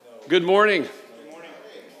Good morning.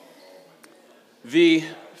 The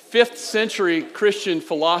 5th century Christian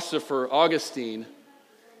philosopher Augustine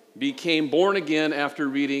became born again after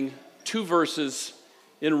reading 2 verses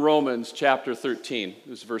in Romans chapter 13. It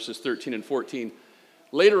was verses 13 and 14.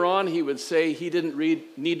 Later on, he would say he didn't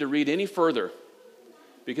need to read any further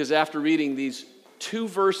because after reading these 2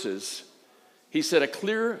 verses, he said, "A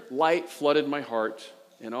clear light flooded my heart,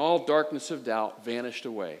 and all darkness of doubt vanished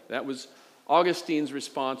away." That was Augustine's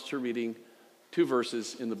response to reading 2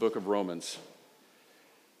 verses in the book of Romans.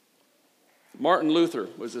 Martin Luther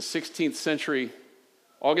was a 16th century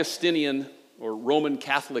Augustinian or Roman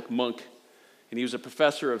Catholic monk, and he was a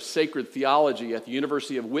professor of sacred theology at the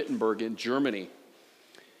University of Wittenberg in Germany.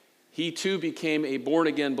 He too became a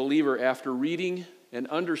born-again believer after reading and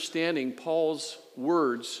understanding Paul's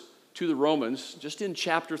words to the Romans just in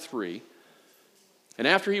chapter 3. And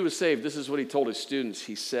after he was saved, this is what he told his students.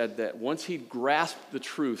 He said that once he grasped the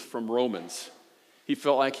truth from Romans, he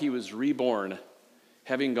felt like he was reborn,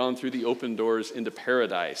 having gone through the open doors into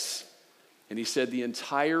paradise. And he said the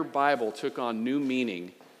entire Bible took on new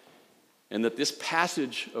meaning, and that this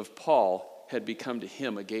passage of Paul had become to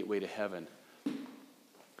him a gateway to heaven.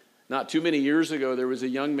 Not too many years ago, there was a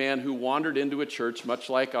young man who wandered into a church much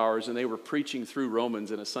like ours, and they were preaching through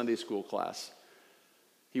Romans in a Sunday school class.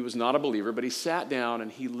 He was not a believer, but he sat down and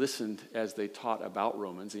he listened as they taught about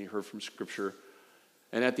Romans, and he heard from Scripture.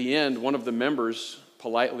 And at the end, one of the members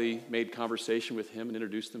politely made conversation with him and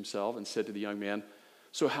introduced himself and said to the young man,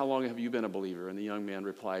 "So how long have you been a believer?" And the young man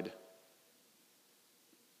replied,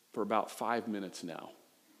 "For about 5 minutes now."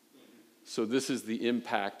 So this is the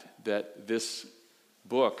impact that this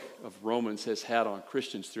book of Romans has had on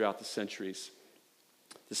Christians throughout the centuries.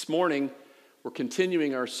 This morning, we're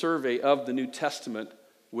continuing our survey of the New Testament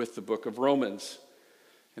with the book of Romans.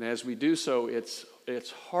 And as we do so, it's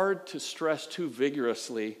hard to stress too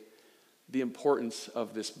vigorously the importance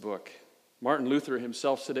of this book. Martin Luther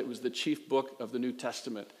himself said it was the chief book of the New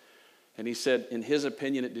Testament. And he said, in his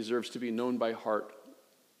opinion, it deserves to be known by heart,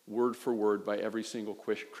 word for word, by every single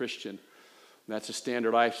Christian. And that's a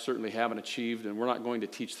standard I certainly haven't achieved, and we're not going to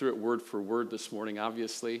teach through it word for word this morning,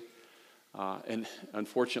 obviously. And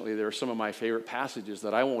unfortunately, there are some of my favorite passages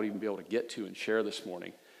that I won't even be able to get to and share this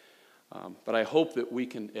morning. But I hope that we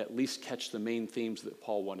can at least catch the main themes that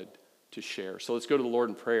Paul wanted to share. So let's go to the Lord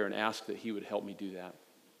in prayer and ask that he would help me do that.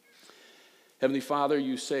 Heavenly Father,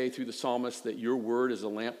 you say through the psalmist that your word is a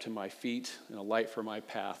lamp to my feet and a light for my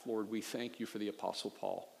path. Lord, we thank you for the Apostle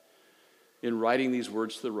Paul. In writing these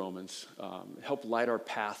words to the Romans, help light our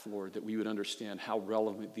path, Lord, that we would understand how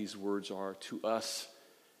relevant these words are to us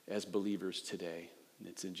as believers today. And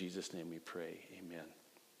it's in Jesus' name we pray. Amen.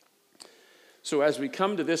 So as we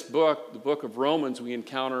come to this book, the book of Romans, we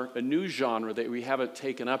encounter a new genre that we haven't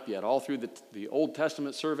taken up yet. All through the Old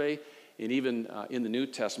Testament survey and even in the New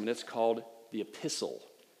Testament, it's called the epistle.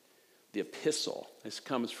 The epistle. This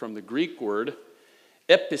comes from the Greek word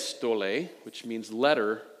epistole, which means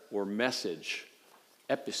letter or message.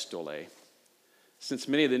 Epistole. Since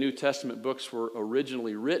many of the New Testament books were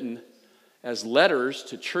originally written as letters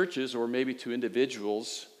to churches or maybe to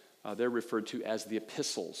individuals, they're referred to as the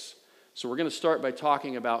epistles. So we're going to start by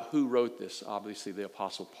talking about who wrote this. Obviously, the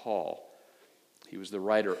Apostle Paul. He was the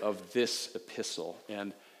writer of this epistle.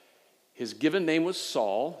 And his given name was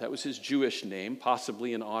Saul. That was his Jewish name,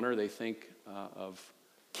 possibly in honor, they think, of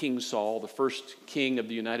King Saul, the first king of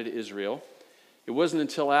the United Israel. It wasn't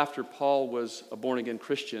until after Paul was a born-again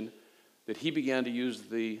Christian that he began to use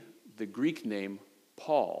the Greek name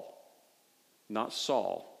Paul, not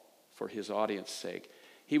Saul, for his audience's sake.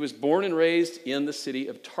 He was born and raised in the city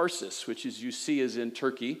of Tarsus, which, as you see, is in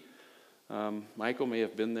Turkey. Michael may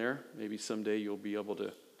have been there. Maybe someday you'll be able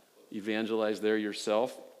to evangelize there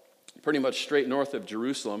yourself. Pretty much straight north of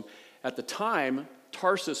Jerusalem. At the time,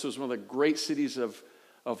 Tarsus was one of the great cities of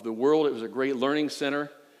the world. It was a great learning center.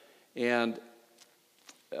 And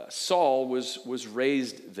Saul was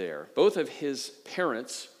raised there. Both of his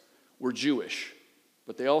parents were Jewish,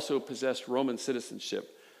 but they also possessed Roman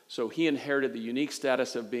citizenship. So he inherited the unique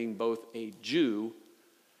status of being both a Jew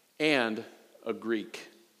and a Greek,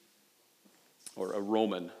 or a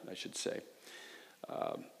Roman, I should say.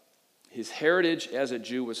 His heritage as a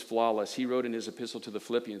Jew was flawless. He wrote in his epistle to the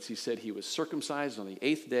Philippians, he said he was circumcised on the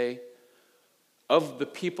 8th day of the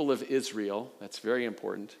people of Israel, that's very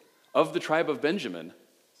important, of the tribe of Benjamin,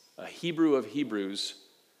 a Hebrew of Hebrews,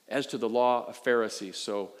 as to the law, a Pharisee.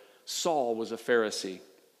 So Saul was a Pharisee.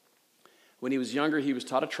 When he was younger, he was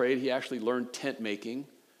taught a trade. He actually learned tent making.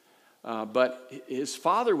 But his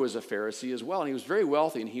father was a Pharisee as well, and he was very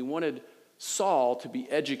wealthy, and he wanted Saul to be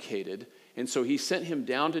educated. And so he sent him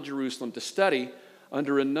down to Jerusalem to study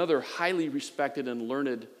under another highly respected and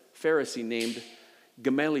learned Pharisee named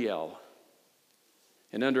Gamaliel.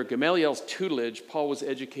 And under Gamaliel's tutelage, Paul was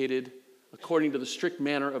educated according to the strict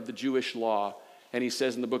manner of the Jewish law. And he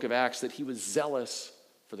says in the book of Acts that he was zealous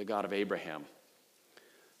for the God of Abraham.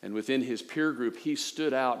 And within his peer group, he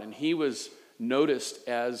stood out, and he was noticed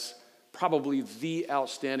as probably the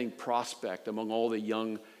outstanding prospect among all the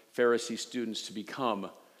young Pharisee students to become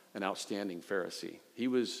an outstanding Pharisee. He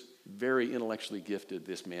was very intellectually gifted,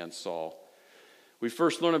 this man Saul. We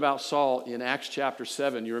first learn about Saul in Acts chapter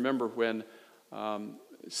 7. You remember when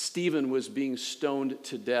Stephen was being stoned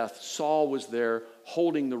to death. Saul was there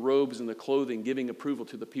holding the robes and the clothing, giving approval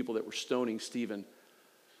to the people that were stoning Stephen.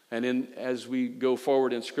 And as we go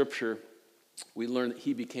forward in Scripture, we learn that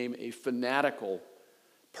he became a fanatical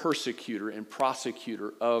persecutor and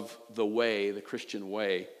prosecutor of the way, the Christian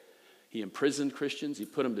way. He imprisoned Christians, he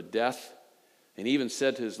put them to death, and he even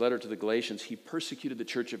said to his letter to the Galatians, he persecuted the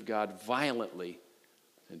church of God violently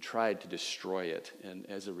and tried to destroy it. And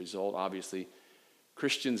as a result, obviously,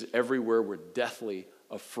 Christians everywhere were deathly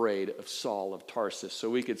afraid of Saul of Tarsus. So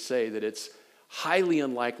we could say that it's highly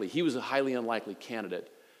unlikely, he was a highly unlikely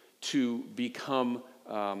candidate to become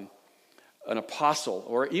an apostle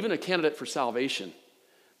or even a candidate for salvation.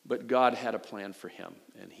 But God had a plan for him,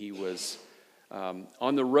 and he was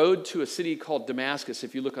on the road to a city called Damascus.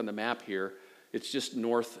 If you look on the map here, it's just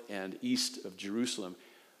north and east of Jerusalem.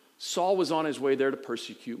 Saul was on his way there to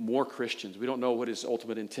persecute more Christians. We don't know what his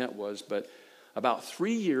ultimate intent was, but about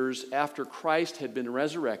 3 years after Christ had been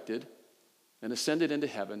resurrected and ascended into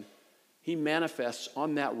heaven, he manifests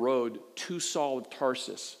on that road to Saul of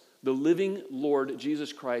Tarsus. The living Lord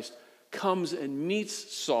Jesus Christ comes and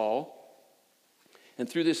meets Saul, and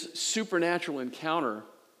through this supernatural encounter,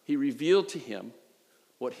 he revealed to him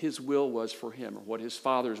what his will was for him, or what his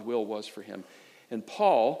Father's will was for him. And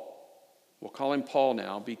Paul, we'll call him Paul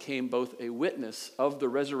now, became both a witness of the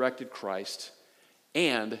resurrected Christ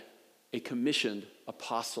and a commissioned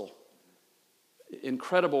apostle.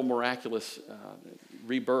 Incredible, miraculous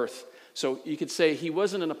rebirth. So you could say he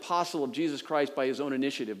wasn't an apostle of Jesus Christ by his own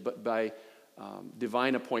initiative, but by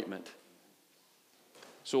divine appointment.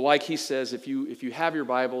 So like he says, if you have your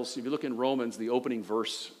Bibles, if you look in Romans, the opening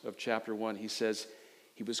verse of chapter 1, he says,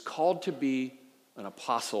 he was called to be an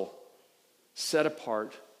apostle, set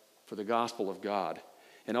apart for the gospel of God.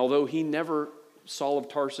 And although Saul of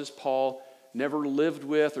Tarsus, Paul, never lived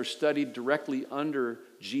with or studied directly under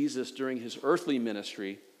Jesus during his earthly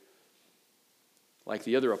ministry, like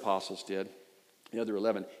the other apostles did, the other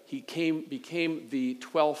 11, he became the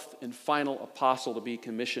 12th and final apostle to be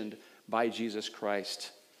commissioned by Jesus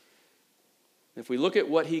Christ. If we look at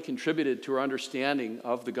what he contributed to our understanding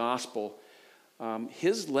of the gospel,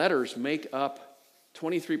 his letters make up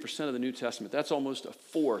 23% of the New Testament. That's almost a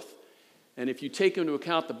fourth. And if you take into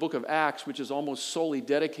account the book of Acts, which is almost solely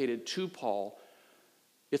dedicated to Paul,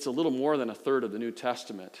 it's a little more than a third of the New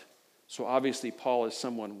Testament. So obviously Paul is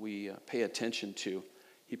someone we pay attention to.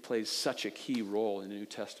 He plays such a key role in the New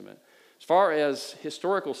Testament. As far as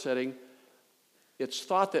historical setting, it's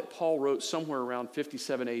thought that Paul wrote somewhere around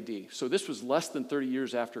 57 AD. So this was less than 30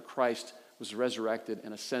 years after Christ was resurrected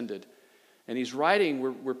and ascended. And he's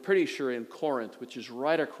writing, we're pretty sure, in Corinth, which is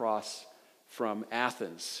right across from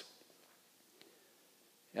Athens.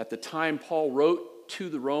 At the time Paul wrote to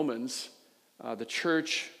the Romans, the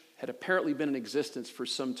church had apparently been in existence for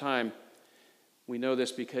some time. We know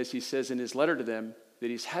this because he says in his letter to them that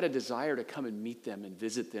he's had a desire to come and meet them and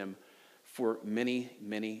visit them for many,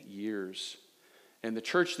 many years. And the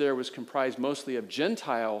church there was comprised mostly of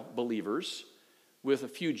Gentile believers with a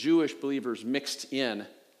few Jewish believers mixed in.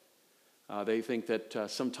 They think that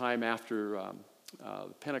sometime after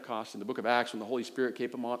Pentecost in the book of Acts, when the Holy Spirit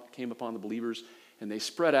came upon the believers and they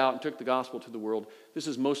spread out and took the gospel to the world, this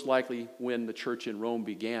is most likely when the church in Rome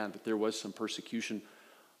began, that there was some persecution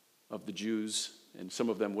of the Jews, and some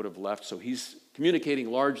of them would have left. So he's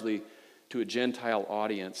communicating largely to a Gentile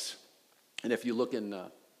audience. And if you look in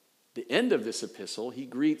the end of this epistle, he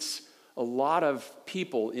greets a lot of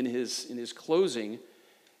people in his closing,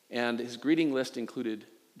 and his greeting list included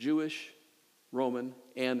Jewish, Roman,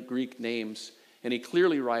 and Greek names. And he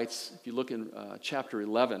clearly writes, if you look in chapter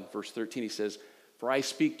 11, verse 13, he says, "For I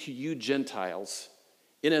speak to you Gentiles,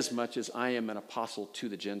 inasmuch as I am an apostle to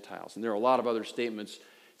the Gentiles." And there are a lot of other statements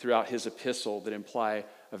throughout his epistle that imply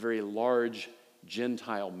a very large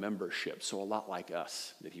Gentile membership, so a lot like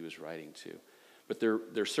us that he was writing to. But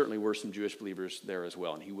there certainly were some Jewish believers there as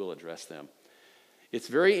well, and he will address them. It's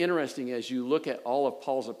very interesting as you look at all of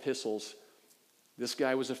Paul's epistles. This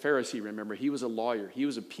guy was a Pharisee, remember. He was a lawyer. He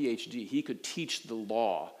was a PhD. He could teach the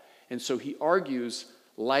law. And so he argues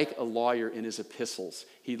like a lawyer in his epistles.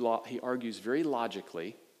 He argues very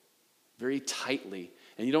logically, very tightly.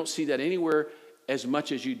 And you don't see that anywhere as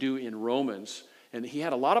much as you do in Romans. And he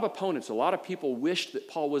had a lot of opponents. A lot of people wished that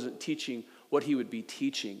Paul wasn't teaching what he would be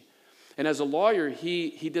teaching. And as a lawyer,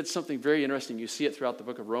 he did something very interesting. You see it throughout the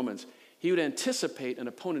book of Romans. He would anticipate an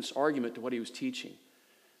opponent's argument to what he was teaching.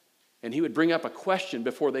 And he would bring up a question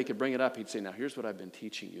before they could bring it up. He'd say, now, here's what I've been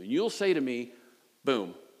teaching you. And you'll say to me,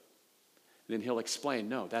 boom. And then he'll explain,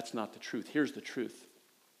 no, that's not the truth. Here's the truth.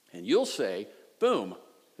 And you'll say, boom.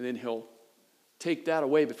 And then he'll take that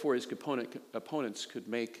away before his opponents could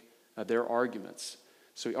make their arguments.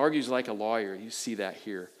 So he argues like a lawyer. You see that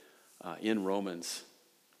here in Romans.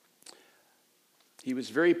 He was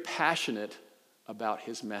very passionate about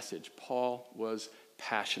his message. Paul was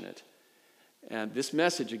passionate. And this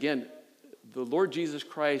message, again, the Lord Jesus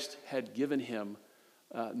Christ had given him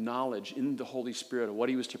knowledge in the Holy Spirit of what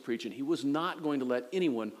he was to preach, and he was not going to let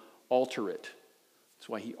anyone alter it. That's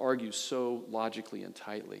why he argues so logically and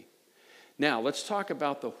tightly. Now, let's talk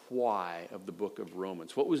about the why of the book of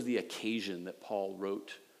Romans. What was the occasion that Paul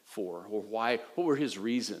wrote for, or why? What were his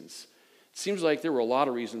reasons? It seems like there were a lot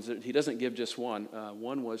of reasons. He doesn't give just one.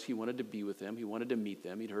 One was he wanted to be with them. He wanted to meet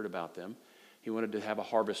them. He'd heard about them. He wanted to have a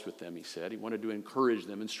harvest with them, he said. He wanted to encourage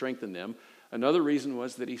them and strengthen them. Another reason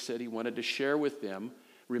was that he said he wanted to share with them,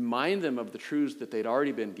 remind them of the truths that they'd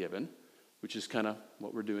already been given, which is kind of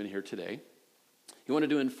what we're doing here today. He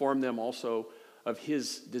wanted to inform them also of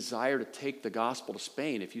his desire to take the gospel to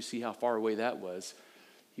Spain. If you see how far away that was,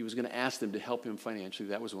 he was going to ask them to help him financially.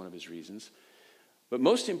 That was one of his reasons. But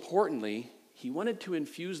most importantly, he wanted to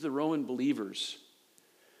infuse the Roman believers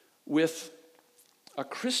with a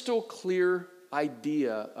crystal clear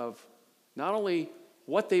idea of not only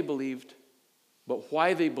what they believed, but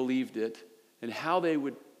why they believed it, and how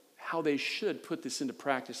they should put this into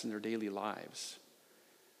practice in their daily lives.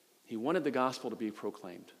 He wanted the gospel to be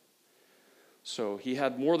proclaimed. So he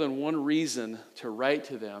had more than one reason to write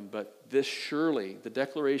to them, but this surely, the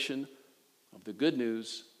declaration of the good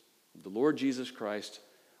news of the Lord Jesus Christ,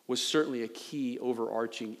 was certainly a key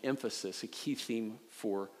overarching emphasis, a key theme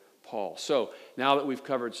for Paul. So now that we've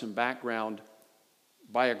covered some background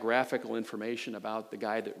biographical information about the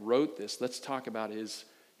guy that wrote this, let's talk about his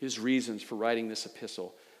reasons for writing this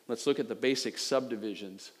epistle. Let's look at the basic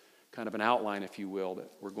subdivisions, kind of an outline, if you will,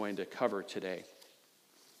 that we're going to cover today.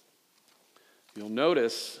 You'll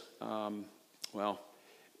notice,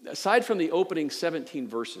 aside from the opening 17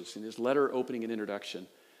 verses in his letter opening and introduction,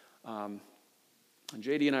 and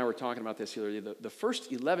JD and I were talking about this the other day, the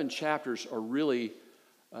first 11 chapters are really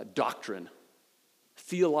doctrine,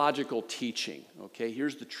 theological teaching. Okay,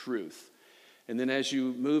 here's the truth. And then as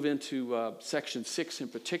you move into section 6 in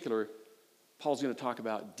particular, Paul's going to talk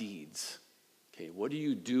about deeds. Okay, what do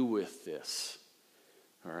you do with this?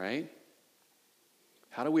 All right?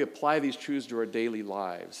 How do we apply these truths to our daily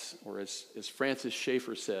lives? Or as Francis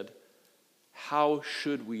Schaeffer said, how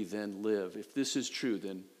should we then live? If this is true,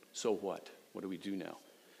 then so what? What do we do now?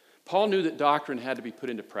 Paul knew that doctrine had to be put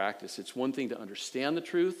into practice. It's one thing to understand the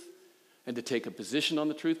truth and to take a position on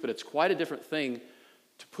the truth, but it's quite a different thing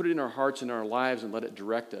to put it in our hearts and our lives and let it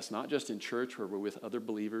direct us, not just in church where we're with other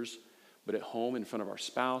believers, but at home, in front of our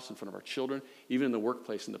spouse, in front of our children, even in the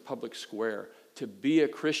workplace, in the public square. To be a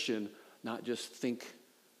Christian, not just think,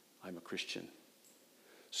 I'm a Christian.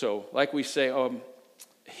 So, like we say,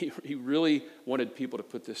 he really wanted people to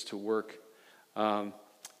put this to work.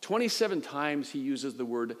 27 times he uses the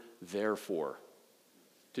word therefore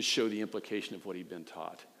to show the implication of what he'd been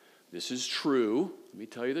taught. This is true. Let me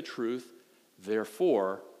tell you the truth.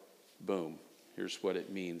 Therefore, boom. Here's what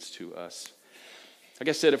it means to us. Like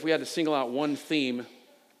I said, if we had to single out one theme,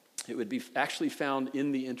 it would be actually found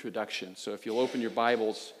in the introduction. So if you'll open your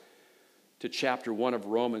Bibles to chapter 1 of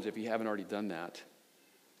Romans, if you haven't already done that,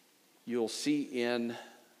 you'll see in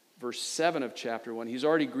verse 7 of chapter 1, he's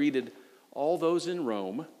already greeted all those in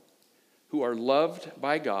Rome who are loved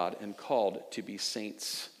by God and called to be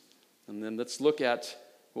saints. And then let's look at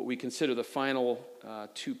what we consider the final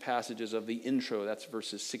two passages of the intro. That's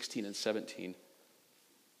verses 16 and 17.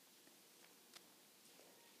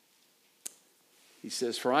 He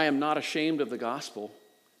says, "For I am not ashamed of the gospel,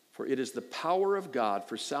 for it is the power of God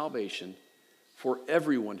for salvation for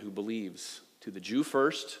everyone who believes, to the Jew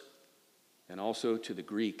first, and also to the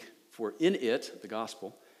Greek. For in it, the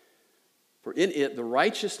gospel, for in it the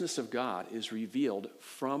righteousness of God is revealed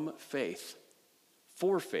from faith,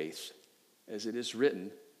 for faith, as it is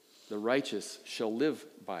written, the righteous shall live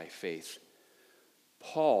by faith."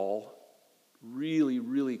 Paul really,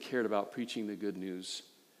 really cared about preaching the good news.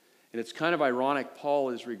 And it's kind of ironic,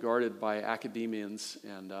 Paul is regarded by academians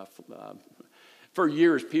and For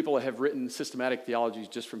years, people have written systematic theologies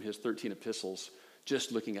just from his 13 epistles,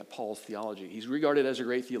 just looking at Paul's theology. He's regarded as a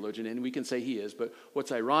great theologian, and we can say he is, but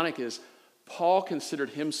what's ironic is Paul considered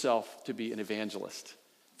himself to be an evangelist,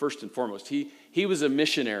 first and foremost. He was a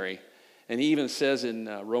missionary, and he even says in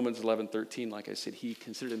Romans 11:13, like I said, he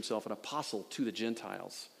considered himself an apostle to the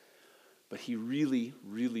Gentiles. But he really,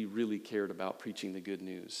 really, really cared about preaching the good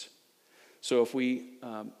news. So if we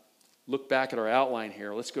look back at our outline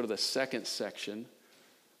here, let's go to the second section.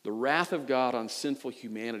 The wrath of God on sinful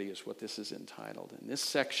humanity is what this is entitled. In this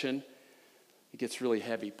section, it gets really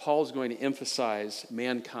heavy. Paul is going to emphasize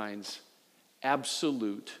mankind's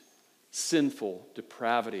absolute sinful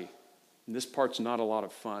depravity. And this part's not a lot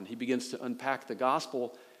of fun. He begins to unpack the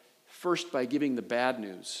gospel first by giving the bad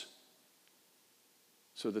news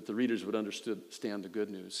so that the readers would understand the good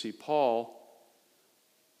news. See, Paul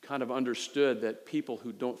kind of understood that people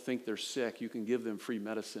who don't think they're sick, you can give them free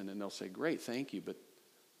medicine and they'll say, great, thank you, but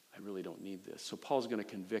I really don't need this. So Paul's going to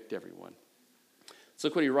convict everyone. Let's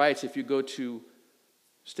look what he writes. If you go to,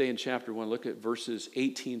 stay in chapter 1, look at verses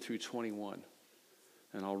 18 through 21.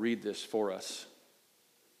 And I'll read this for us.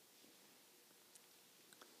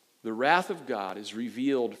 The wrath of God is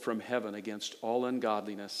revealed from heaven against all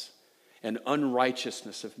ungodliness and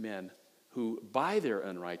unrighteousness of men who, by their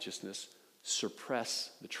unrighteousness,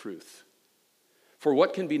 suppress the truth. For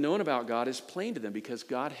what can be known about God is plain to them because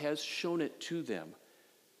God has shown it to them.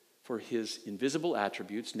 For his invisible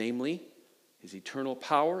attributes, namely his eternal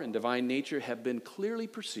power and divine nature, have been clearly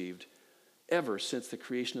perceived ever since the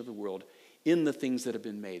creation of the world in the things that have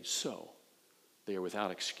been made. So they are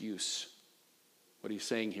without excuse. What he's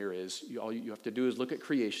saying here is all you have to do is look at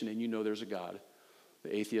creation and you know there's a God.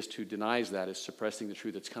 The atheist who denies that is suppressing the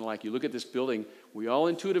truth. It's kind of like you look at this building, we all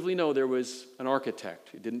intuitively know there was an architect.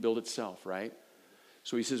 It didn't build itself, right?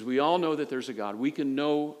 So he says, we all know that there's a God. We can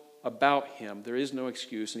know about him. There is no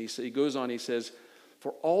excuse. And he goes on, he says,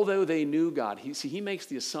 for although they knew God, he makes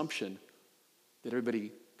the assumption that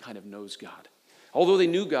everybody kind of knows God. Although they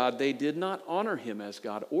knew God, they did not honor him as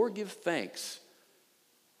God or give thanks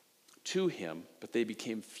to him, but they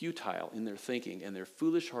became futile in their thinking, and their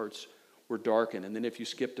foolish hearts were darkened. And then if you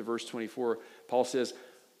skip to verse 24, Paul says,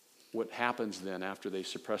 what happens then after they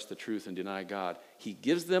suppress the truth and deny God? He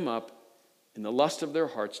gives them up in the lust of their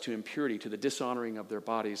hearts to impurity, to the dishonoring of their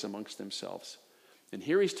bodies amongst themselves. And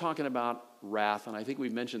here he's talking about wrath, and I think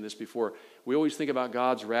we've mentioned this before. We always think about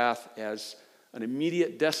God's wrath as an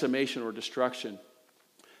immediate decimation or destruction.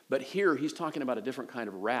 But here he's talking about a different kind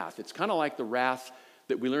of wrath. It's kind of like the wrath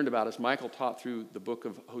that we learned about as Michael taught through the book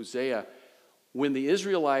of Hosea. When the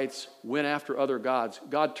Israelites went after other gods,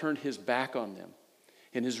 God turned his back on them.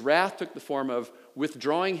 And his wrath took the form of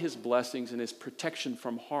withdrawing his blessings and his protection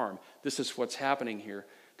from harm. This is what's happening here.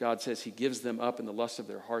 God says he gives them up in the lust of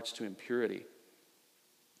their hearts to impurity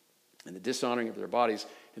and the dishonoring of their bodies.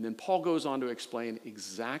 And then Paul goes on to explain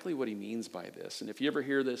exactly what he means by this. And if you ever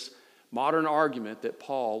hear this modern argument that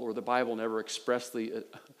Paul or the Bible never expressly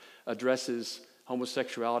addresses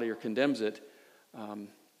homosexuality or condemns it,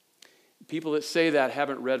 people that say that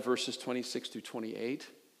haven't read verses 26 through 28.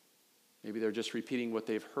 Maybe they're just repeating what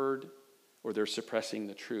they've heard, or they're suppressing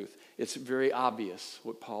the truth. It's very obvious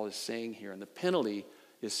what Paul is saying here, and the penalty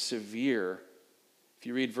is severe. If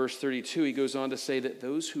you read verse 32, he goes on to say that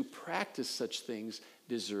those who practice such things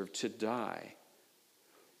deserve to die.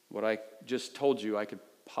 What I just told you, I could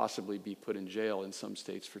possibly be put in jail in some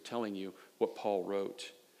states for telling you what Paul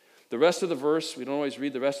wrote. The rest of the verse, we don't always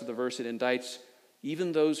read the rest of the verse, it indicts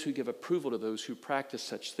even those who give approval to those who practice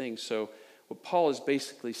such things. So what Paul is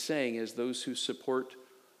basically saying is those who support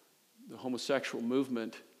the homosexual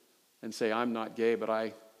movement and say, I'm not gay, but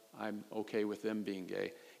I'm okay with them being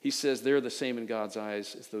gay. He says they're the same in God's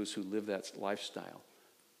eyes as those who live that lifestyle.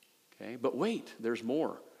 Okay, but wait, there's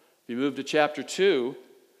more. If you move to chapter 2,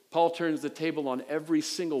 Paul turns the table on every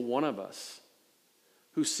single one of us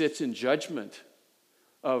who sits in judgment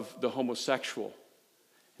of the homosexual.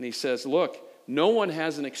 And he says, look, no one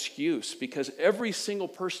has an excuse because every single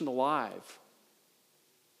person alive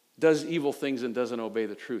does evil things and doesn't obey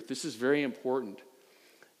the truth. This is very important.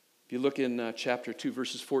 If you look in chapter 2,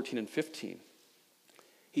 verses 14 and 15,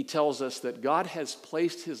 he tells us that God has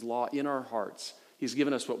placed his law in our hearts. He's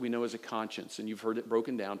given us what we know as a conscience, and you've heard it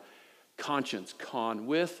broken down. Conscience, con,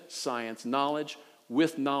 with science, knowledge,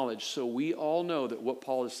 with knowledge. So we all know that what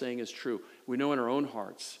Paul is saying is true. We know in our own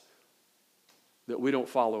hearts that we don't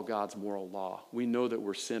follow God's moral law. We know that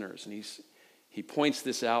we're sinners, and he points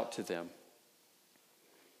this out to them.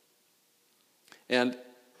 And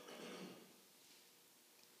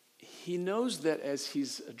he knows that as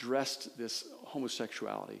he's addressed this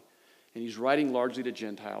homosexuality, and he's writing largely to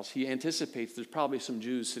Gentiles. He anticipates there's probably some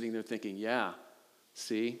Jews sitting there thinking, yeah,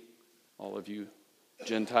 see, all of you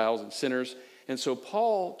Gentiles and sinners. And so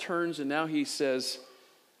Paul turns and now he says,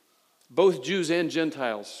 both Jews and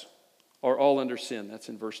Gentiles are all under sin. That's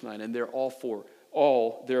in verse 9. And they're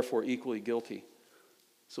all therefore equally guilty.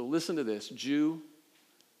 So listen to this. Jew,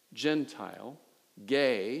 Gentile,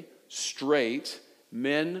 gay, straight,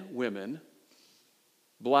 men, women,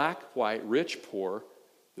 black, white, rich, poor,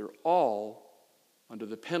 they're all under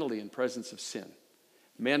the penalty and presence of sin.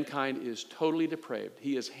 Mankind is totally depraved.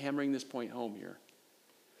 He is hammering this point home here.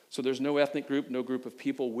 So there's no ethnic group, no group of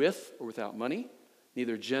people with or without money.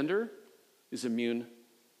 Neither gender is immune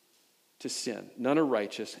to sin. None are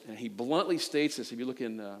righteous. And he bluntly states this. If you look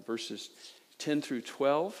in verses 10 through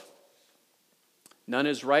 12. None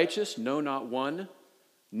is righteous, no, not one.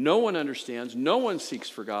 No one understands. No one seeks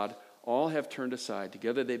for God. All have turned aside.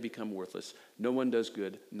 Together they become worthless. No one does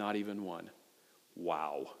good, not even one.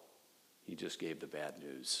 Wow. He just gave the bad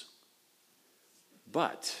news.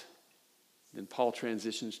 But then Paul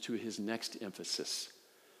transitions to his next emphasis.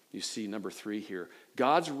 You see number 3 here.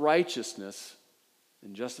 God's righteousness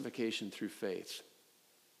and justification through faith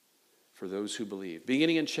for those who believe.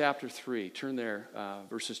 Beginning in chapter 3, turn there,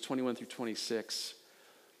 verses 21 through 26.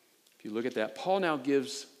 If you look at that, Paul now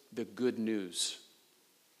gives the good news.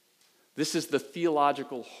 This is the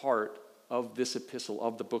theological heart of this epistle,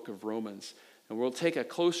 of the book of Romans. And we'll take a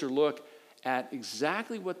closer look at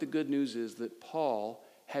exactly what the good news is that Paul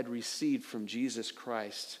had received from Jesus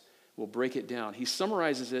Christ. We'll break it down. He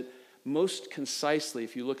summarizes it most concisely.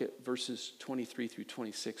 If you look at verses 23 through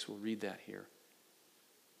 26, we'll read that here.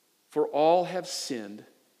 For all have sinned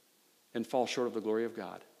and fall short of the glory of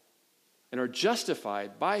God, and are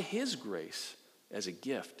justified by his grace as a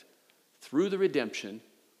gift through the redemption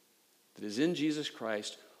that is in Jesus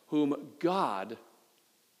Christ, whom God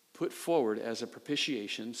put forward as a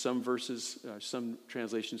propitiation. Some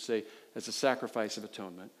translations say as a sacrifice of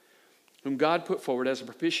atonement. Whom God put forward as a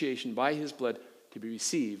propitiation by his blood to be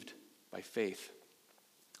received by faith.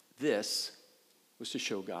 This was to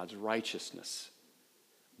show God's righteousness,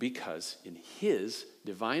 because in his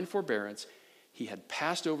divine forbearance he had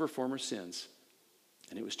passed over former sins,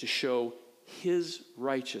 and it was to show his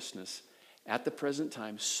righteousness at the present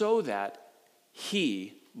time, so that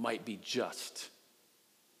he might be just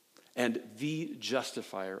and the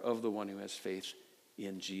justifier of the one who has faith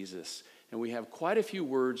in Jesus. And we have quite a few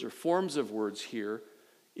words or forms of words here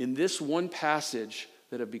in this one passage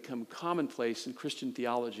that have become commonplace in Christian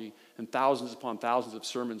theology, and thousands upon thousands of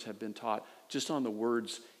sermons have been taught just on the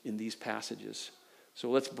words in these passages. So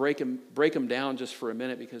let's break them down just for a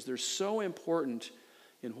minute, because they're so important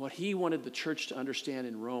in what he wanted the church to understand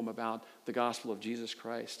in Rome about the gospel of Jesus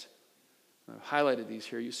Christ. I've highlighted these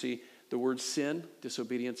here. You see the word sin,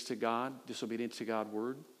 disobedience to God,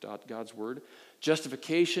 God's word.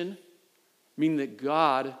 Justification, meaning that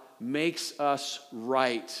God makes us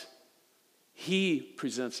right. He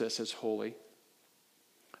presents us as holy.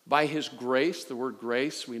 By his grace, the word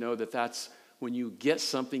grace, we know that that's when you get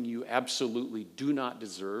something you absolutely do not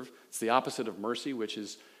deserve. It's the opposite of mercy, which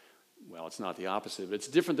is, well, it's not the opposite, but it's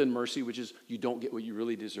different than mercy, which is you don't get what you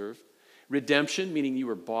really deserve. Redemption, meaning you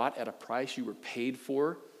were bought at a price, you were paid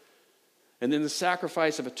for. And then the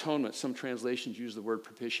sacrifice of atonement. Some translations use the word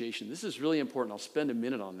propitiation. This is really important. I'll spend a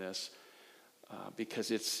minute on this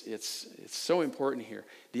because it's so important here.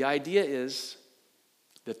 The idea is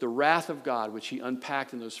that the wrath of God, which he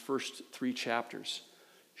unpacked in those first 3 chapters,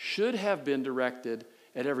 should have been directed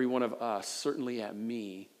at every one of us, certainly at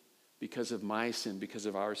me, because of my sin, because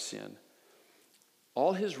of our sin.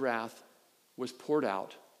 All his wrath was poured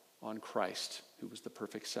out on Christ, who was the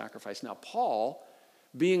perfect sacrifice. Now, Paul,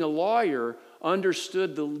 being a lawyer,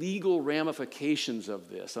 understood the legal ramifications of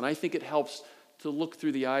this. And I think it helps to look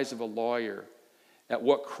through the eyes of a lawyer at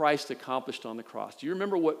what Christ accomplished on the cross. Do you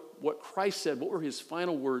remember what Christ said? What were his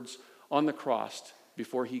final words on the cross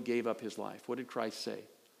before he gave up his life? What did Christ say?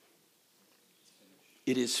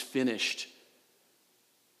 It is finished,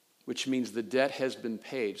 which means the debt has been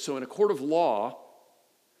paid. So in a court of law,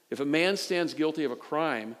 if a man stands guilty of a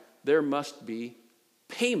crime, there must be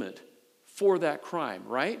payment for that crime,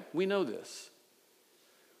 right? We know this.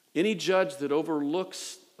 Any judge that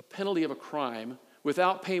overlooks a penalty of a crime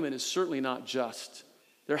without payment is certainly not just.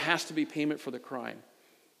 There has to be payment for the crime.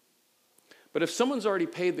 But if someone's already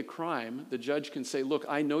paid the crime, the judge can say, look,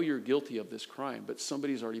 I know you're guilty of this crime, but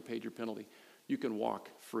somebody's already paid your penalty. You can walk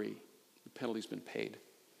free. The penalty's been paid.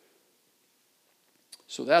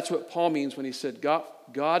 So that's what Paul means when he said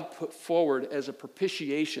God put forward as a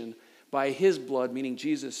propitiation by his blood, meaning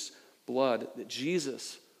Jesus' blood, that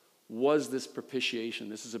Jesus was this propitiation.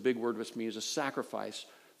 This is a big word which means a sacrifice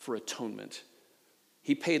for atonement.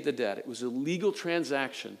 He paid the debt. It was a legal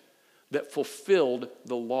transaction that fulfilled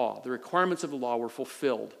the law. The requirements of the law were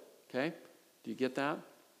fulfilled. Okay? Do you get that?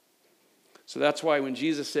 So that's why when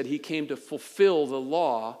Jesus said he came to fulfill the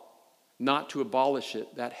law, not to abolish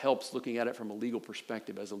it, that helps looking at it from a legal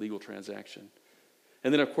perspective as a legal transaction.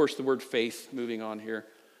 And then, of course, the word faith, moving on here.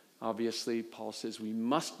 Obviously, Paul says we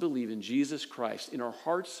must believe in Jesus Christ in our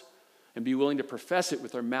hearts and be willing to profess it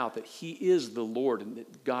with our mouth that he is the Lord and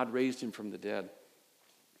that God raised him from the dead.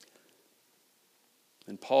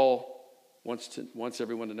 And Paul wants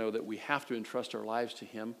everyone to know that we have to entrust our lives to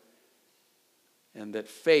him and that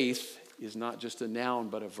faith is not just a noun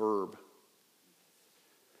but a verb.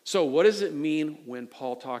 So what does it mean when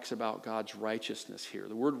Paul talks about God's righteousness here?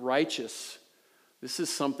 The word righteous, this is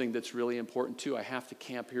something that's really important too. I have to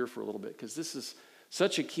camp here for a little bit because this is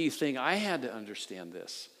such a key thing. I had to understand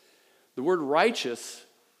this. The word righteous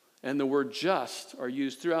and the word just are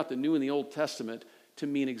used throughout the New and the Old Testament to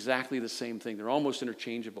mean exactly the same thing. They're almost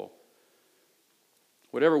interchangeable.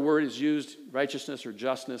 Whatever word is used, righteousness or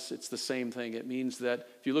justness, it's the same thing. It means that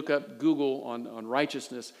if you look up Google on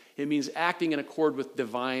righteousness, it means acting in accord with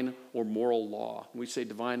divine or moral law. When we say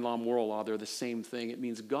divine law, moral law, they're the same thing. It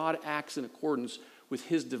means God acts in accordance with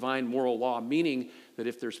his divine moral law, meaning that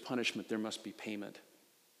if there's punishment, there must be payment.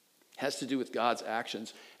 It has to do with God's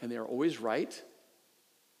actions, and they're always right,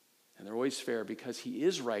 and they're always fair because he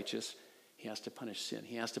is righteous. He has to punish sin.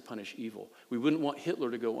 He has to punish evil. We wouldn't want Hitler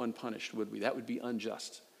to go unpunished, would we? That would be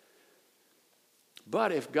unjust.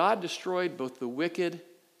 But if God destroyed both the wicked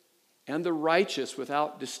and the righteous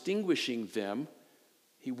without distinguishing them,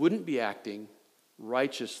 he wouldn't be acting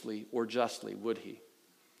righteously or justly, would he?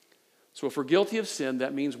 So if we're guilty of sin,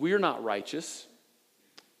 that means we are not righteous.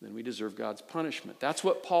 Then we deserve God's punishment. That's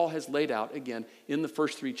what Paul has laid out, again, in the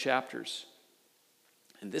first 3 chapters.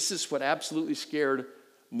 And this is what absolutely scared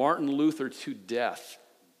Martin Luther to death.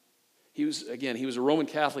 He was a Roman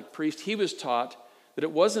Catholic priest. He was taught that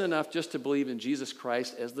it wasn't enough just to believe in Jesus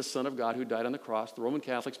Christ as the Son of God who died on the cross. The Roman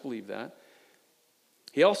Catholics believed that.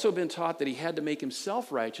 He also been taught that he had to make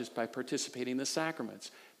himself righteous by participating in the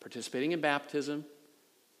sacraments, participating in baptism,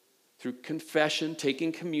 through confession,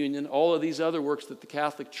 taking communion, all of these other works that the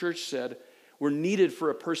Catholic Church said were needed for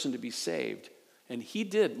a person to be saved. And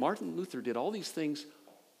Martin Luther did all these things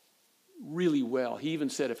really well. He even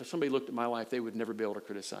said, if somebody looked at my life, they would never be able to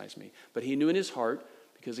criticize me. But he knew in his heart,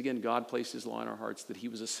 because again, God placed his law in our hearts, that he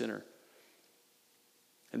was a sinner.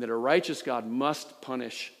 And that a righteous God must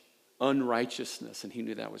punish unrighteousness, and he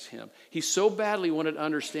knew that was him. He so badly wanted to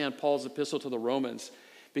understand Paul's epistle to the Romans,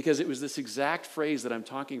 because it was this exact phrase that I'm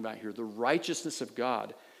talking about here, the righteousness of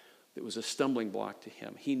God, that was a stumbling block to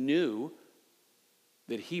him. He knew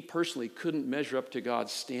that he personally couldn't measure up to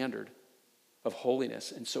God's standard of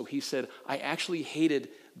holiness. And so he said, I actually hated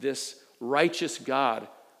this righteous God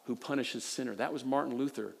who punishes sinner. That was Martin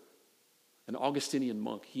Luther, an Augustinian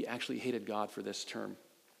monk. He actually hated God for this term.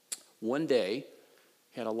 One day,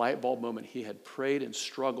 he had a light bulb moment. He had prayed and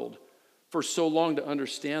struggled for so long to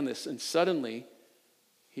understand this, and suddenly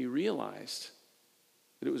he realized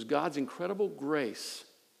that it was God's incredible grace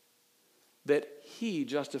that he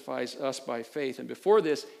justifies us by faith. And before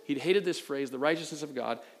this, he'd hated this phrase, the righteousness of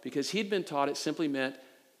God, because he'd been taught it simply meant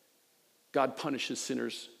God punishes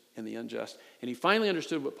sinners and the unjust. And he finally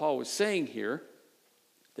understood what Paul was saying here,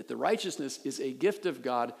 that the righteousness is a gift of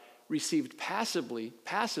God received passively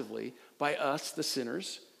by us, the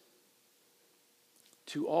sinners,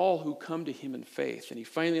 to all who come to him in faith. And he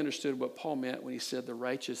finally understood what Paul meant when he said the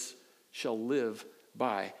righteous shall live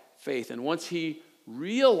by faith. And once he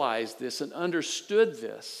realized this and understood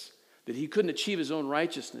this, that he couldn't achieve his own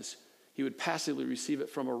righteousness, he would passively receive it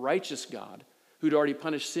from a righteous God who'd already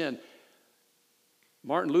punished sin.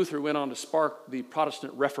 Martin Luther went on to spark the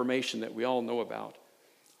Protestant Reformation that we all know about.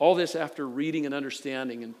 All this after reading and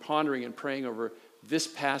understanding and pondering and praying over this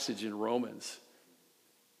passage in Romans.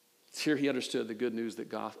 It's here he understood the good news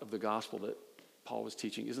of the gospel that Paul was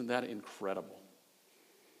teaching. Isn't that incredible?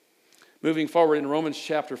 Moving forward in Romans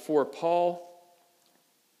chapter 4, Paul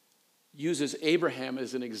uses Abraham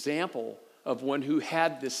as an example of one who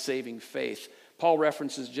had this saving faith. Paul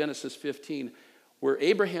references Genesis 15, where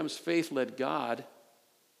Abraham's faith led God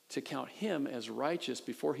to count him as righteous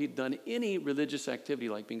before he'd done any religious activity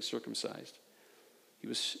like being circumcised. He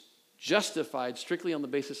was justified strictly on the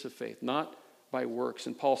basis of faith, not by works.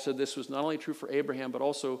 And Paul said this was not only true for Abraham, but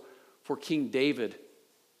also for King David.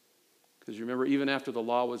 Because you remember, even after the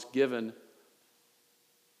law was given,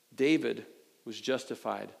 David was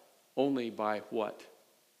justified only by what?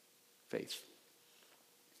 Faith.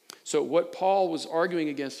 So what Paul was arguing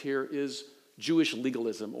against here is Jewish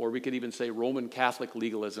legalism, or we could even say Roman Catholic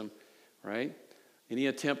legalism, right? Any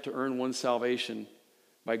attempt to earn one's salvation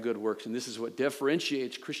by good works. And this is what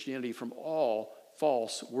differentiates Christianity from all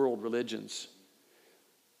false world religions.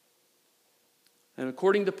 And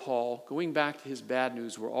according to Paul, going back to his bad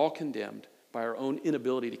news, we're all condemned by our own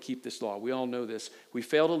inability to keep this law. We all know this. We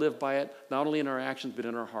fail to live by it, not only in our actions, but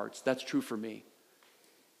in our hearts. That's true for me.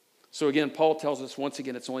 So again, Paul tells us once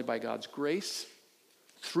again, it's only by God's grace,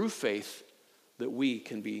 through faith, that we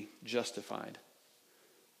can be justified.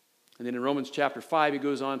 And then in Romans chapter 5, he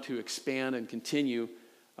goes on to expand and continue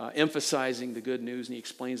emphasizing the good news. And he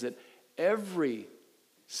explains that every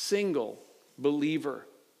single believer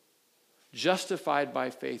justified by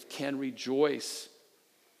faith can rejoice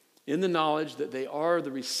in the knowledge that they are the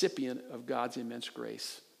recipient of God's immense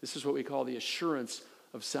grace. This is what we call the assurance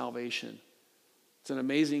of salvation. It's an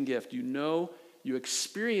amazing gift. You know, you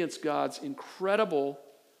experience God's incredible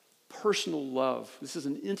personal love. This is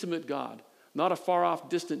an intimate God, not a far-off,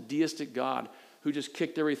 distant, deistic God who just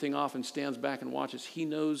kicked everything off and stands back and watches. He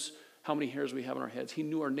knows how many hairs we have on our heads. He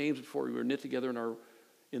knew our names before we were knit together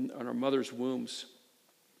in our mother's wombs.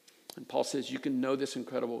 And Paul says you can know this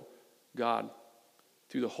incredible God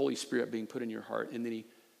through the Holy Spirit being put in your heart. And then he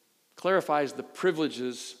clarifies the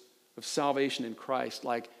privileges of salvation in Christ,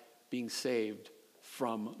 like being saved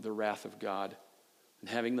from the wrath of God and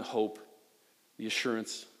having the hope, the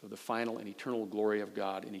assurance of the final and eternal glory of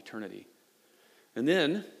God in eternity. And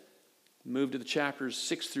then move to the chapters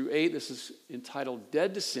 6 through 8. This is entitled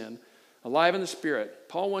Dead to Sin, Alive in the Spirit.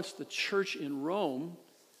 Paul wants the church in Rome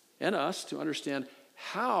and us to understand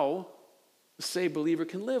how a saved believer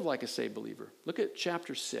can live like a saved believer. Look at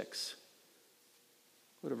chapter 6.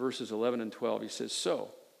 Go to verses 11 and 12. He says,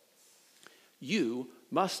 "So, you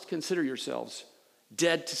must consider yourselves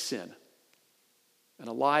dead to sin and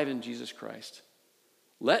alive in Jesus Christ.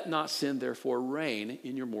 Let not sin, therefore, reign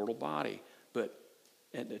in your mortal body, but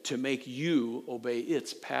to make you obey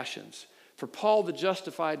its passions." For Paul, the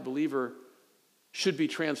justified believer should be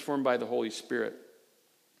transformed by the Holy Spirit.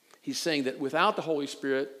 He's saying that without the Holy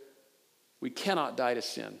Spirit, we cannot die to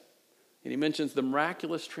sin. And he mentions the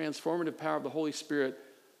miraculous transformative power of the Holy Spirit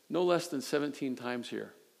no less than 17 times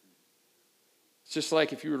here. It's just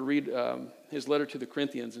like if you were to read his letter to the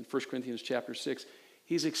Corinthians in 1 Corinthians chapter 6,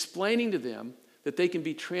 he's explaining to them that they can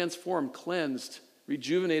be transformed, cleansed,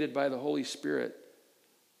 rejuvenated by the Holy Spirit.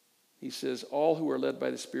 He says, all who are led by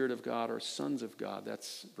the Spirit of God are sons of God.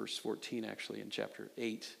 That's verse 14 actually in chapter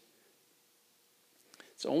 8.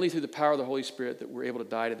 It's only through the power of the Holy Spirit that we're able to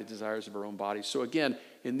die to the desires of our own bodies. So again,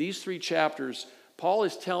 in these 3 chapters, Paul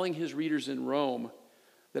is telling his readers in Rome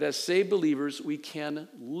that as saved believers, we can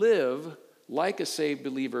live like a saved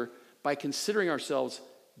believer by considering ourselves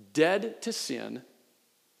dead to sin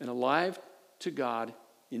and alive to God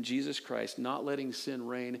in Jesus Christ, not letting sin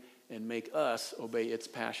reign and make us obey its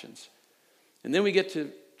passions. And then we get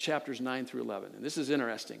to chapters 9 through 11, and this is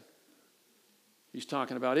interesting. He's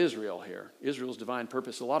talking about Israel here, Israel's divine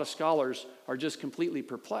purpose. A lot of scholars are just completely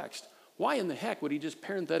perplexed. Why in the heck would he just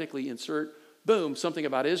parenthetically insert, boom, something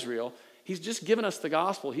about Israel? He's just given us the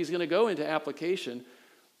gospel. He's going to go into application.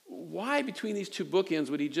 Why between these 2 bookends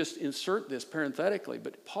would he just insert this parenthetically?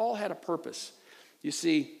 But Paul had a purpose. You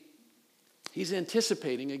see, he's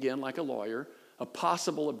anticipating, again, like a lawyer, a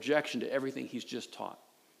possible objection to everything he's just taught.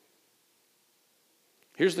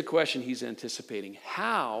 Here's the question he's anticipating.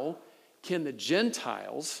 How can the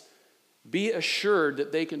Gentiles be assured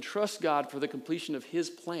that they can trust God for the completion of his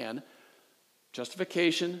plan,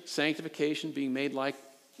 justification, sanctification, being made like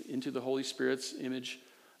into the Holy Spirit's image,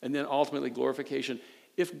 and then ultimately glorification,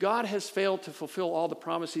 if God has failed to fulfill all the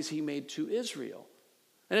promises he made to Israel?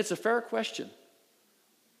 And it's a fair question.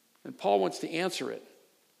 And Paul wants to answer it.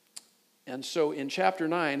 And so in chapter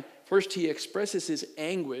 9, first he expresses his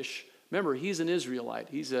anguish. Remember, he's an Israelite.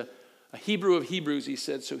 He's a Hebrew of Hebrews, he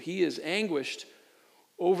said. So he is anguished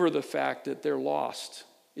over the fact that they're lost,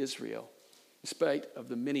 Israel, despite of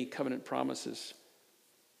the many covenant promises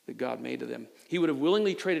that God made to them. He would have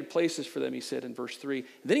willingly traded places for them, he said in verse 3. And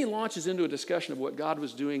then he launches into a discussion of what God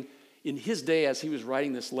was doing in his day as he was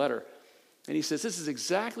writing this letter. And he says, this is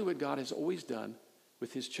exactly what God has always done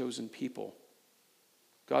with his chosen people.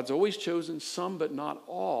 God's always chosen some, but not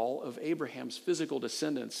all, of Abraham's physical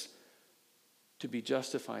descendants to be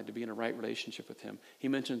justified, to be in a right relationship with him. He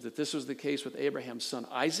mentions that this was the case with Abraham's son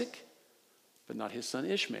Isaac, but not his son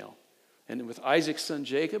Ishmael. And with Isaac's son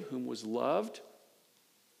Jacob, whom was loved,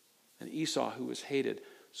 and Esau, who was hated.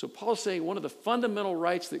 So Paul's saying one of the fundamental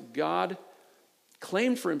rights that God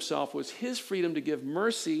claimed for himself was his freedom to give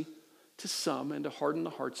mercy to some and to harden the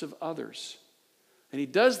hearts of others. And he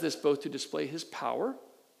does this both to display his power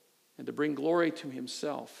and to bring glory to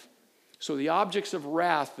himself. So the objects of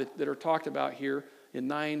wrath that are talked about here in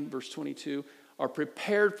 9 verse 22 are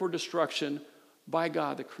prepared for destruction by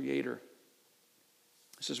God the Creator.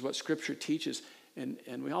 This is what Scripture teaches.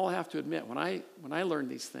 And we all have to admit, when I learned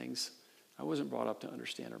these things, I wasn't brought up to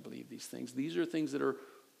understand or believe these things. These are things that are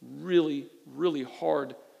really, really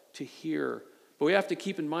hard to hear. But we have to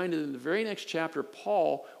keep in mind that in the very next chapter,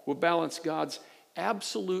 Paul will balance God's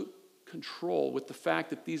absolute control with the fact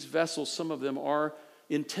that these vessels, some of them are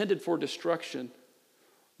intended for destruction,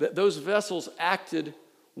 that those vessels acted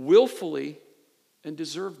willfully and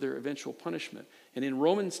deserved their eventual punishment. And in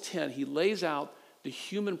Romans 10, he lays out the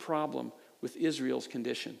human problem with Israel's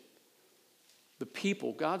condition. The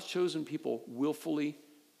people, God's chosen people, willfully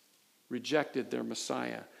rejected their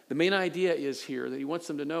Messiah. The main idea is here that he wants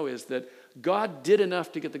them to know is that God did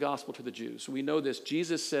enough to get the gospel to the Jews. We know this.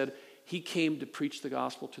 Jesus said he came to preach the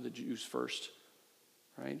gospel to the Jews first,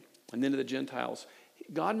 right? And then to the Gentiles.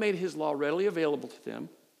 God made his law readily available to them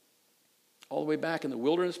all the way back in the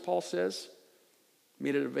wilderness, Paul says,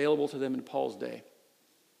 made it available to them in Paul's day.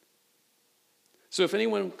 So if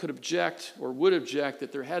anyone could object or would object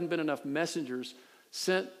that there hadn't been enough messengers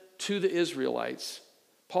sent to the Israelites,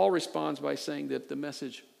 Paul responds by saying that the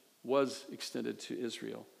message was extended to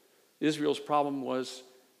Israel. Israel's problem was,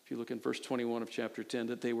 if you look in verse 21 of chapter 10,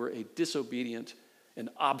 that they were a disobedient and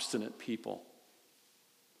obstinate people.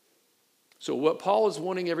 So what Paul is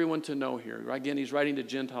wanting everyone to know here, again, he's writing to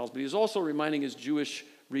Gentiles, but he's also reminding his Jewish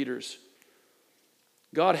readers,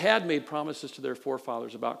 God had made promises to their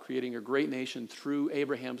forefathers about creating a great nation through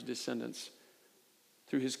Abraham's descendants,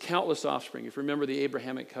 through his countless offspring. If you remember the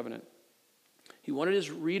Abrahamic covenant, he wanted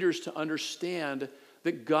his readers to understand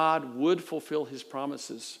that God would fulfill his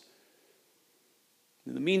promises.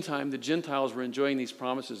 In the meantime, the Gentiles were enjoying these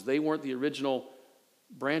promises. They weren't the original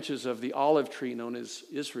branches of the olive tree known as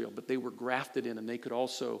Israel, but they were grafted in, and they could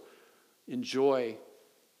also enjoy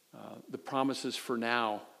the promises for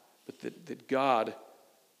now. But that God,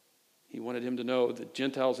 he wanted him to know, the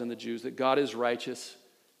Gentiles and the Jews, that God is righteous,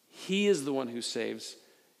 he is the one who saves,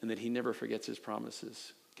 and that he never forgets his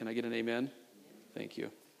promises. Can I get an amen? Thank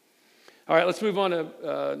you. All right, let's move on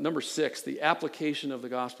to number 6, the application of the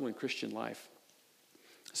gospel in Christian life.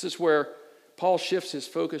 This is where Paul shifts his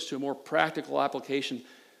focus to a more practical application,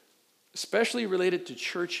 especially related to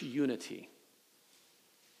church unity.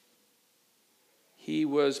 He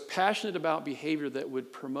was passionate about behavior that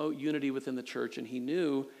would promote unity within the church, and he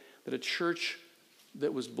knew that a church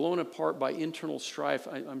that was blown apart by internal strife,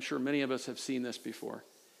 I'm sure many of us have seen this before,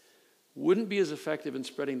 wouldn't be as effective in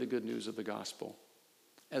spreading the good news of the gospel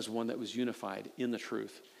as one that was unified in the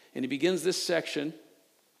truth. And he begins this section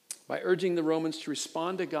by urging the Romans to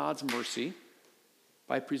respond to God's mercy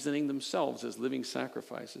by presenting themselves as living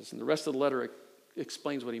sacrifices. And the rest of the letter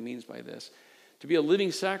explains what he means by this. To be a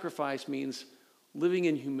living sacrifice means living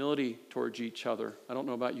in humility towards each other. I don't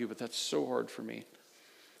know about you, but that's so hard for me.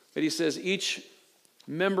 But he says each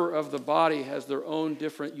member of the body has their own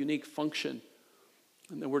different, unique function,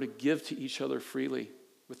 and that we're to give to each other freely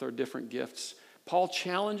with our different gifts. Paul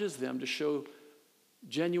challenges them to show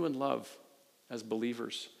genuine love as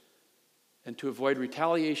believers and to avoid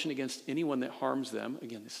retaliation against anyone that harms them.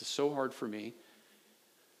 Again, this is so hard for me.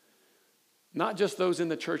 Not just those in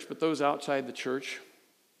the church, but those outside the church.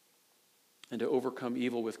 And to overcome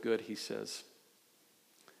evil with good, he says.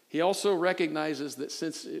 He also recognizes that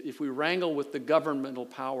since if we wrangle with the governmental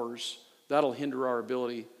powers, that'll hinder our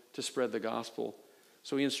ability to spread the gospel.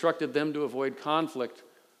 So he instructed them to avoid conflict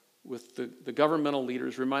with the governmental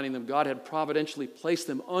leaders, reminding them God had providentially placed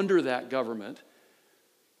them under that government.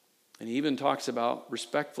 And he even talks about,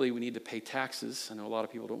 respectfully, we need to pay taxes. I know a lot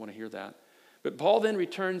of people don't want to hear that. But Paul then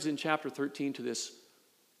returns in chapter 13 to this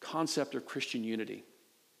concept of Christian unity.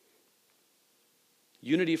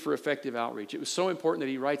 Unity for effective outreach. It was so important that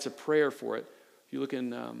he writes a prayer for it. If you look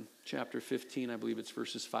in chapter 15, I believe it's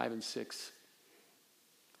verses 5 and 6.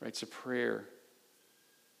 Writes a prayer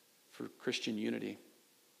for Christian unity.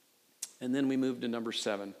 And then we move to number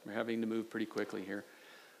 7. We're having to move pretty quickly here.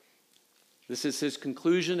 This is his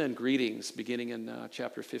conclusion and greetings, beginning in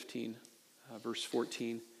chapter 15, verse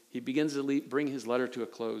 14. He begins to bring his letter to a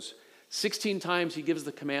close. 16 times he gives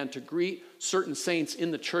the command to greet certain saints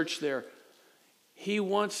in the church there. He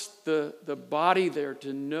wants the body there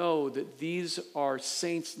to know that these are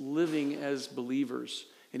saints living as believers.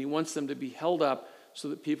 And he wants them to be held up so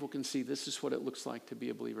that people can see this is what it looks like to be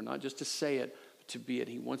a believer. Not just to say it, but to be it.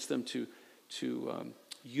 He wants them to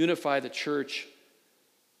unify the church.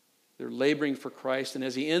 They're laboring for Christ. And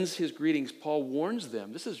as he ends his greetings, Paul warns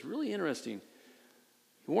them. This is really interesting.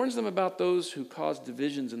 He warns them about those who cause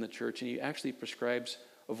divisions in the church, and he actually prescribes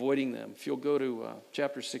avoiding them. If you'll go to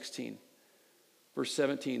chapter 16, verse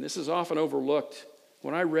 17. This is often overlooked.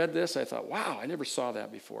 When I read this, I thought, wow, I never saw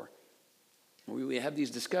that before. We have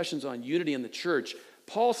these discussions on unity in the church.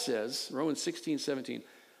 Paul says, Romans 16:17,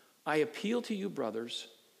 I appeal to you, brothers,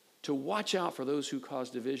 to watch out for those who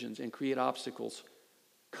cause divisions and create obstacles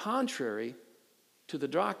contrary to the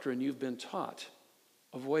doctrine you've been taught.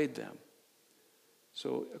 Avoid them.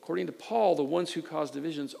 So according to Paul, the ones who cause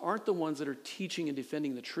divisions aren't the ones that are teaching and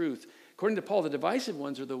defending the truth. According to Paul, the divisive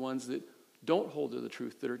ones are the ones that don't hold to the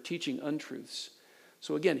truth, that are teaching untruths.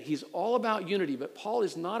 So again, he's all about unity, but Paul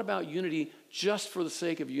is not about unity just for the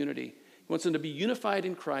sake of unity. He wants them to be unified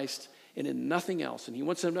in Christ and in nothing else. And he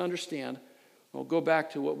wants them to understand, we'll go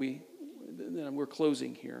back to what we're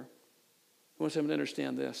closing here. He wants them to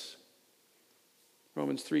understand this.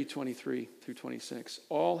 Romans 3:23 through 26.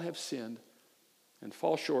 All have sinned and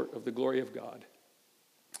fall short of the glory of God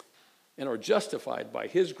and are justified by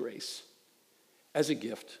his grace as a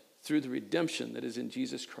gift through the redemption that is in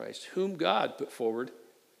Jesus Christ, whom God put forward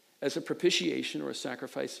as a propitiation or a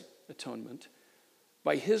sacrifice atonement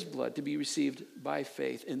by his blood to be received by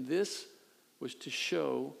faith. And this was to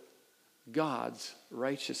show God's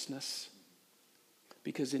righteousness,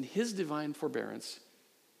 because in his divine forbearance,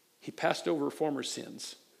 he passed over former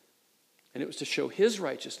sins, and it was to show his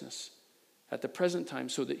righteousness at the present time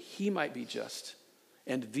so that he might be just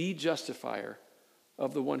and the justifier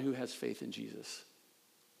of the one who has faith in Jesus.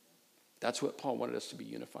 That's what Paul wanted us to be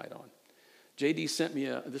unified on. JD sent me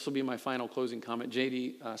this will be my final closing comment.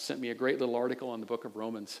 JD sent me a great little article on the book of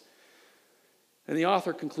Romans. And the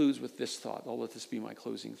author concludes with this thought. I'll let this be my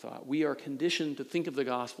closing thought. We are conditioned to think of the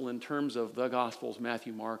gospel in terms of the gospels,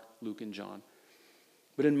 Matthew, Mark, Luke, and John.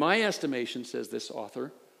 But in my estimation, says this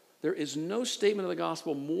author, there is no statement of the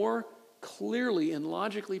gospel more clearly and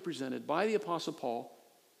logically presented by the Apostle Paul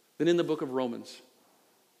than in the book of Romans.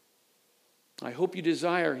 I hope you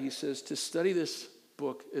desire, he says, to study this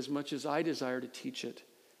book as much as I desire to teach it.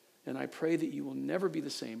 And I pray that you will never be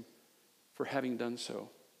the same for having done so.